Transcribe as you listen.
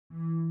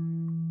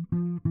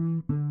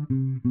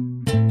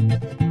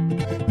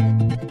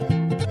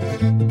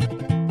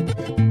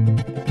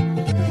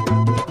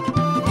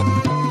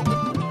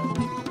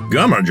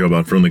Gama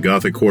Jobat from the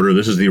Gothic Quarter.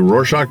 This is the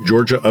Rorschach,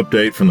 Georgia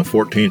update from the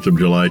 14th of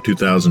July,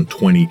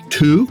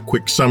 2022.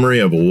 Quick summary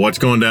of what's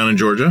going down in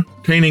Georgia.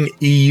 Obtaining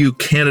EU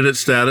candidate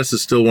status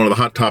is still one of the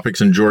hot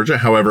topics in Georgia.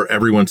 However,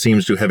 everyone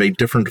seems to have a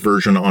different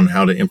version on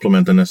how to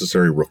implement the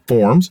necessary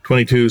reforms.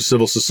 22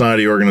 civil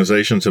society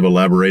organizations have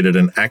elaborated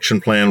an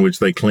action plan which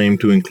they claim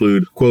to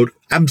include, quote,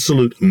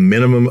 absolute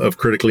minimum of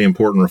critically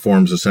important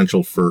reforms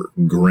essential for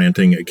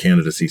granting a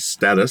candidacy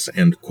status,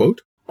 end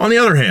quote. On the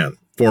other hand,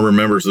 former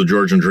members of the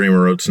Georgian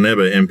Dreamer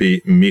Otzneba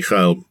MP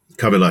Mikhail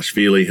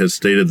Kavelashvili has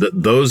stated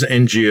that those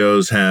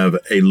NGOs have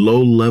a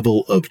low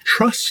level of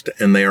trust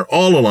and they are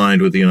all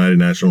aligned with the United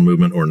National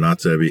Movement, or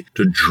Natsebi,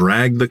 to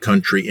drag the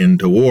country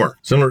into war.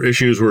 Similar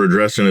issues were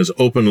addressed in his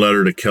open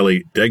letter to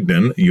Kelly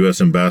Degnan,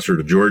 U.S. ambassador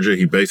to Georgia.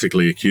 He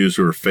basically accused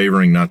her of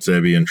favoring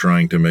Natsebi and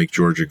trying to make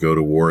Georgia go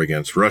to war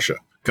against Russia.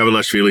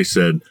 Kavelashvili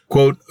said,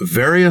 quote,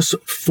 various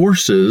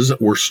forces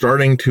were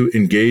starting to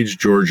engage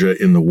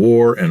Georgia in the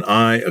war, and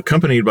I,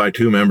 accompanied by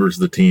two members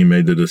of the team,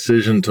 made the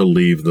decision to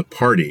leave the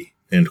party,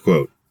 end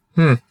quote.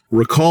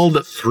 Recall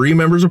that 3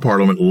 members of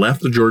parliament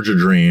left the Georgia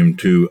Dream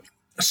to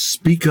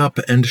speak up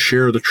and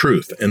share the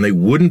truth, and they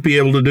wouldn't be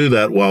able to do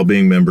that while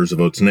being members of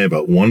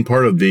Otzneba. One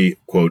part of the,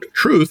 quote,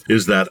 truth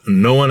is that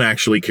no one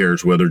actually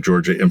cares whether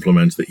Georgia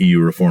implements the EU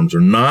reforms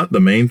or not. The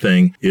main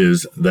thing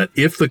is that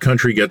if the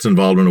country gets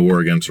involved in a war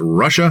against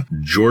Russia,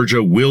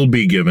 Georgia will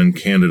be given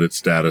candidate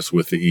status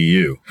with the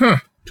EU.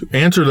 To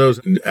answer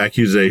those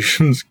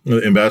accusations,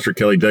 Ambassador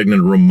Kelly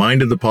Degnan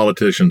reminded the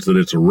politicians that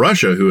it's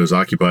Russia who has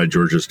occupied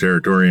Georgia's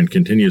territory and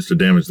continues to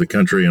damage the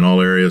country in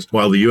all areas,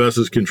 while the U.S.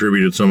 has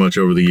contributed so much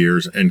over the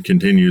years and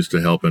continues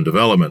to help in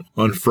development.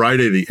 On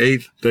Friday the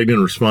 8th,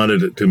 Degnan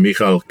responded to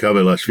Mikhail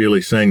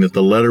Kavelashvili saying that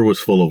the letter was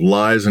full of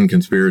lies and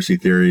conspiracy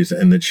theories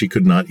and that she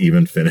could not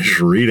even finish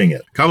reading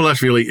it.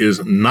 Kavelashvili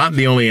is not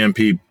the only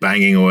MP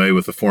banging away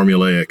with the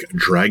formulaic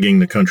dragging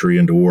the country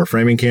into war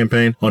framing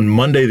campaign. On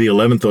Monday the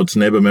 11th,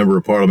 Otzneba member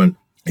of Parliament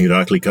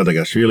Irakli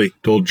Kadagashvili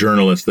told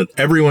journalists that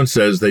everyone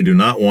says they do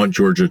not want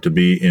Georgia to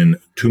be in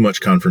too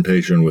much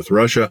confrontation with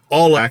Russia.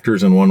 All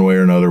actors in one way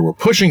or another were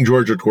pushing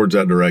Georgia towards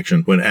that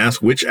direction. When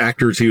asked which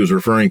actors he was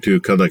referring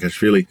to,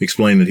 Kadagashvili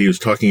explained that he was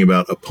talking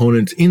about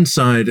opponents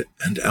inside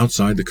and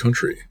outside the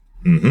country.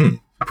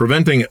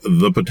 Preventing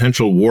the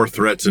potential war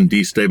threats and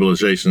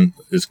destabilization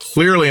is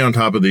clearly on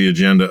top of the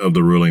agenda of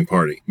the ruling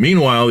party.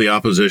 Meanwhile, the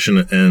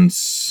opposition and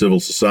civil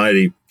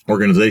society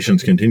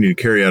organizations continue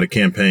to carry out a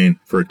campaign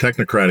for a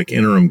technocratic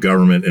interim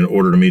government in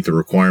order to meet the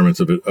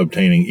requirements of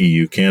obtaining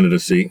EU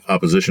candidacy.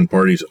 Opposition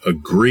parties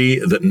agree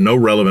that no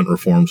relevant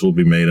reforms will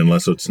be made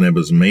unless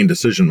Otzneba's main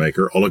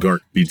decision-maker,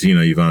 oligarch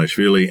Bidzina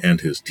Ivanishvili, and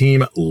his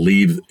team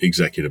leave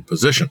executive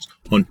positions.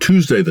 On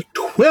Tuesday, the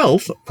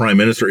 12th, Prime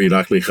Minister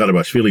Irakli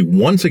Kharibashvili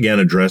once again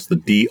addressed the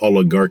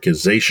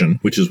de-oligarchization,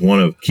 which is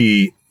one of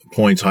key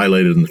points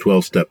highlighted in the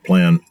 12-step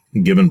plan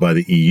given by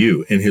the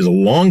EU. In his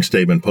long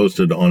statement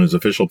posted on his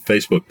official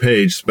Facebook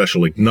page,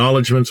 special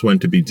acknowledgments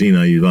went to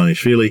Bidzina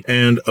Ivanishvili,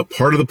 and a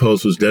part of the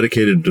post was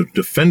dedicated to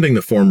defending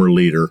the former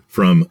leader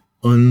from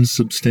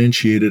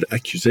unsubstantiated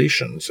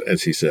accusations,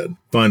 as he said.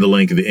 Find the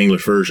link in the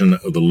English version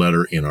of the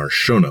letter in our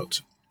show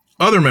notes.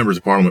 Other members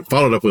of parliament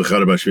followed up with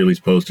Kharibashvili's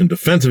post in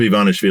defense of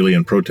Ivanishvili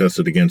and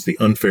protested against the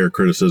unfair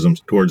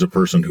criticisms towards a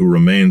person who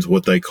remains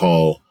what they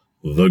call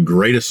the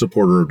greatest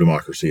supporter of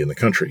democracy in the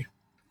country.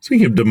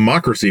 Speaking of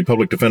democracy,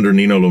 public defender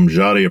Nino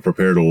Lomzhadia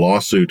prepared a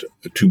lawsuit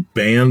to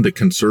ban the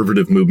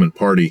conservative movement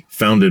party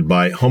founded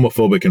by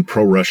homophobic and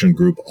pro-Russian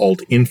group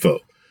Alt-Info.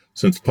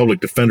 Since the public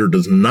defender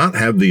does not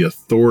have the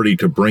authority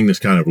to bring this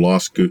kind of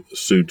lawsuit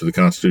to the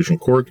Constitutional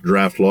Court, the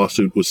draft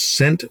lawsuit was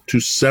sent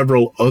to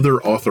several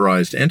other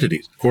authorized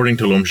entities. According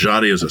to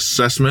Lomzhadia's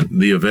assessment,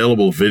 the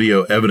available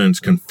video evidence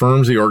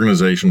confirms the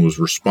organization was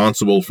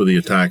responsible for the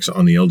attacks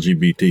on the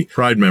LGBT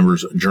Pride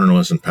members,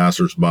 journalists, and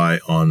passersby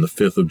on the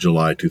 5th of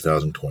July,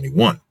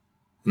 2021.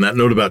 On that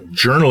note about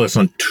journalists,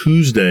 on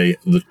Tuesday,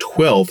 the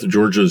 12th,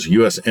 Georgia's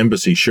U.S.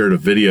 Embassy shared a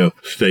video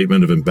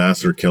statement of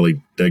Ambassador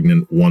Kelly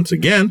Degnan once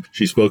again.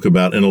 She spoke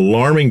about an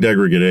alarming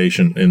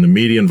degradation in the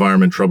media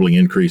environment, troubling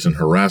increase in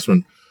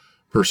harassment,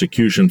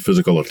 persecution,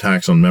 physical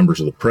attacks on members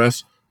of the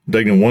press.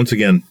 Degnan once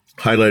again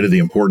highlighted the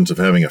importance of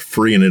having a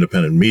free and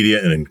independent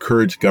media and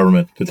encouraged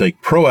government to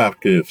take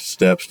proactive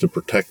steps to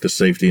protect the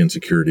safety and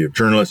security of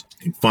journalists.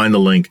 You can find the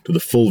link to the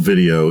full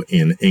video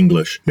in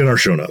English in our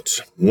show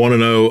notes. Want to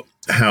know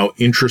how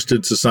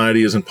interested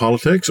society is in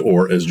politics,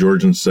 or as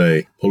Georgians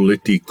say,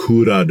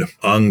 politikurad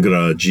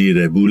angra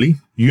girebuli?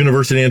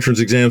 University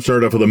entrance exams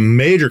started off with a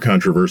major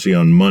controversy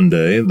on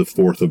Monday, the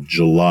 4th of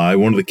July.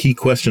 One of the key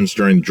questions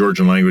during the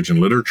Georgian language and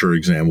literature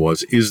exam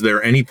was, is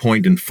there any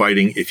point in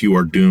fighting if you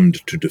are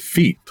doomed to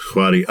defeat?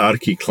 Khwari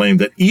Arki claimed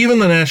that even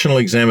the national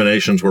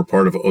examinations were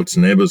part of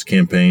Otzneba's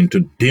campaign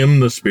to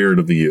dim the spirit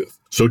of the youth.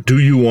 So do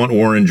you want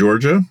war in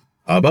Georgia?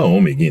 Aba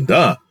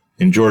omiginda.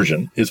 in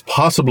Georgian is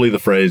possibly the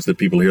phrase that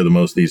people hear the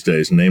most these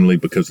days, namely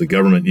because the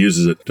government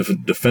uses it to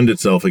defend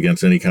itself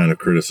against any kind of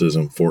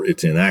criticism for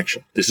its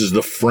inaction. This is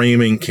the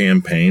framing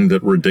campaign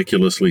that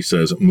ridiculously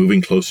says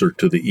moving closer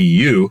to the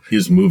EU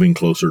is moving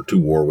closer to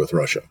war with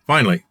Russia.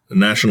 Finally, the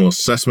National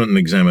Assessment and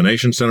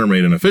Examination Center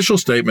made an official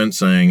statement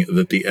saying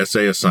that the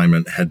essay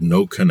assignment had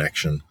no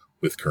connection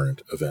with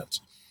current events.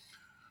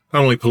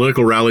 Not only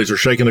political rallies are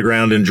shaking the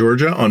ground in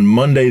Georgia, on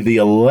Monday the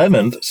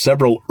 11th,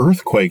 several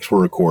earthquakes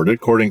were recorded.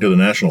 According to the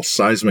National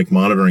Seismic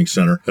Monitoring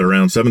Center, at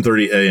around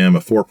 7:30 a.m.,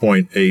 a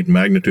 4.8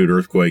 magnitude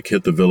earthquake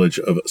hit the village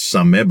of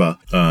Sameba.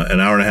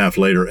 An hour and a half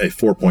later, a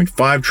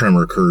 4.5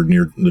 tremor occurred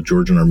near the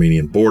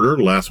Georgian-Armenian border.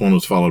 The last one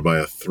was followed by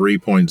a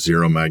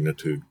 3.0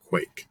 magnitude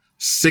quake.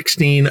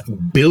 16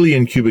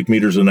 billion cubic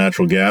meters of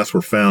natural gas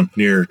were found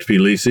near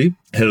Tbilisi.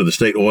 Head of the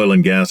State Oil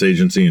and Gas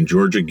Agency in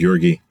Georgia,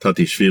 Georgi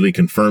Tatishvili,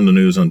 confirmed the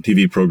news on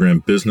TV program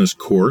Business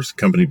Course.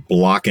 Company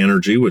Block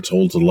Energy, which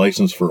holds a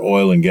license for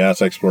oil and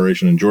gas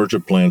exploration in Georgia,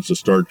 plans to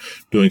start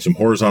doing some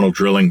horizontal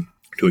drilling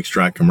to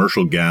extract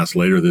commercial gas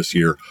later this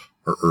year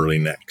or early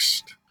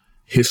next.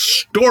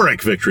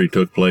 Historic victory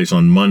took place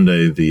on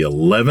Monday, the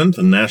 11th.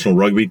 The national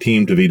rugby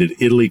team defeated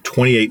Italy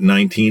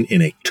 28-19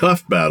 in a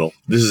tough battle.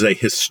 This is a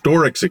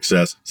historic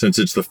success since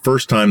it's the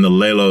first time the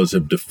Lelos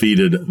have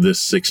defeated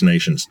this Six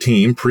Nations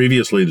team.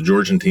 Previously, the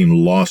Georgian team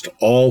lost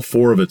all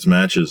 4 of its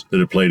matches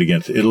that it played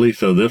against Italy,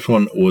 so this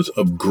one was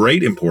of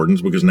great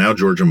importance because now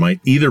Georgia might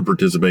either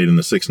participate in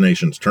the Six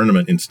Nations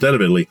tournament instead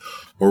of Italy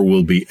or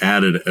will be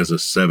added as a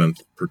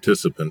 7th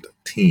participant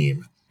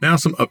team. Now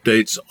some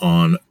updates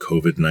on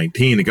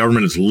COVID-19. The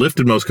government has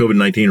lifted most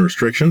COVID-19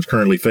 restrictions.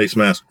 Currently, face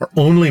masks are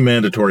only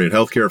mandatory at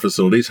healthcare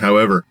facilities.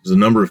 However, as the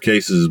number of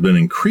cases has been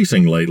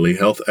increasing lately,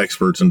 health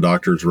experts and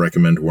doctors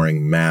recommend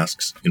wearing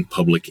masks in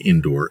public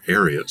indoor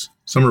areas.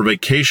 Summer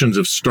vacations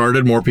have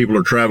started. More people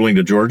are traveling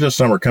to Georgia.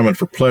 Some are coming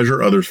for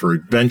pleasure, others for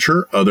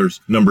adventure.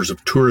 Numbers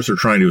of tourists are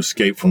trying to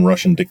escape from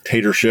Russian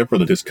dictatorship or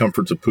the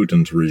discomforts of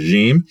Putin's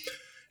regime.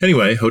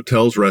 Anyway,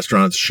 hotels,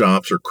 restaurants,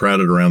 shops are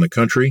crowded around the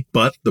country,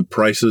 but the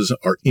prices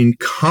are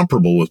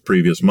incomparable with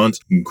previous months,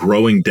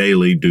 growing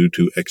daily due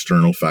to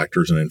external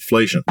factors and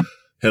inflation.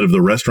 Head of the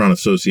Restaurant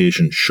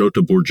Association,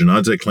 Shota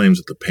Burjanadze, claims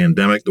that the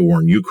pandemic, the war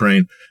in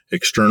Ukraine,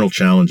 external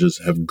challenges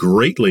have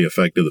greatly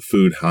affected the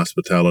food,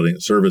 hospitality,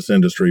 and service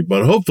industry,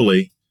 but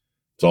hopefully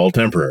it's all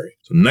temporary.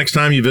 So next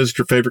time you visit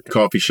your favorite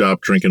coffee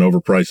shop, drink an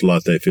overpriced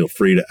latte, feel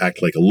free to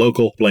act like a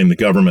local. Blame the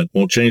government.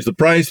 Won't change the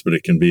price, but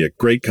it can be a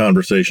great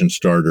conversation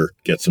starter.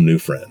 Get some new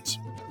friends.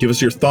 Give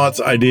us your thoughts,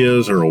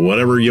 ideas, or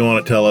whatever you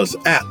want to tell us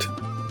at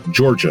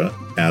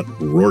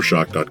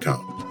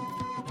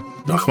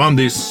georgia@rorschach.com.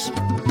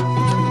 Nachmandis.